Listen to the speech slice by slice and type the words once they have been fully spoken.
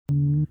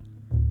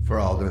For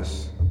all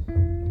this,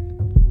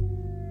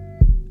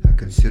 I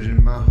considered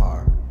in my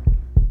heart,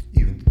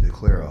 even to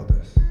declare all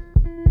this,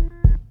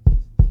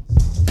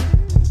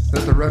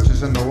 that the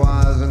righteous and the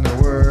wise and their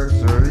works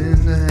are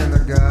in the hand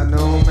of God.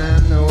 No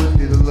man knoweth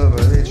neither love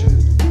or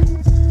hatred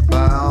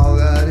by all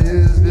that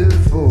is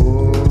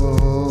before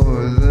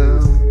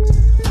them.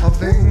 All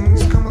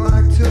things come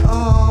alike to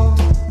all.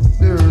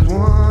 There is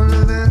one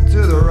event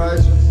to the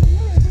righteous,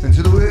 and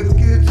to the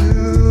wicked,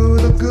 to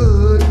the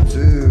good, and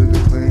to the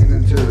clean,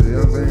 and to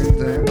the unclean.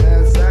 To him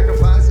that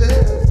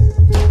sacrificeth,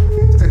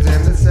 and to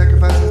him that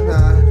sacrifices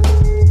not,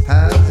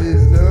 as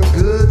is the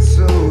good,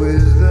 so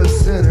is the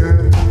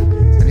sinner.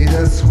 And he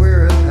that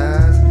sweareth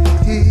has,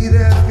 he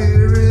that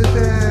feareth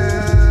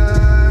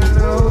and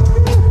knoweth.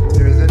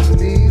 There is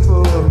an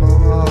evil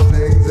among all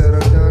things that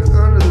are done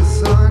under the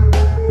sun,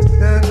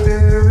 that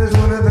there is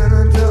one event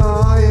unto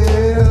all,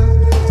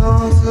 yeah,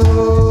 also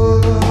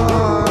the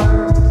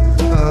heart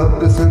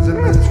of the sons of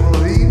men is full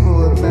of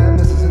evil, and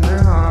madness is in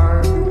their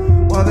heart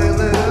while they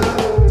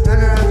live,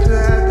 and after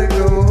that they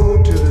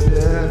go to the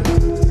dead.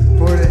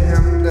 For to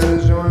him that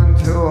is joined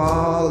to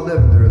all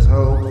living there is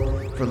hope,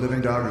 for a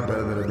living dog is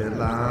better than a dead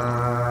lion.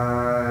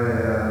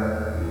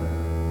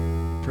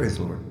 Praise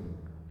the Lord.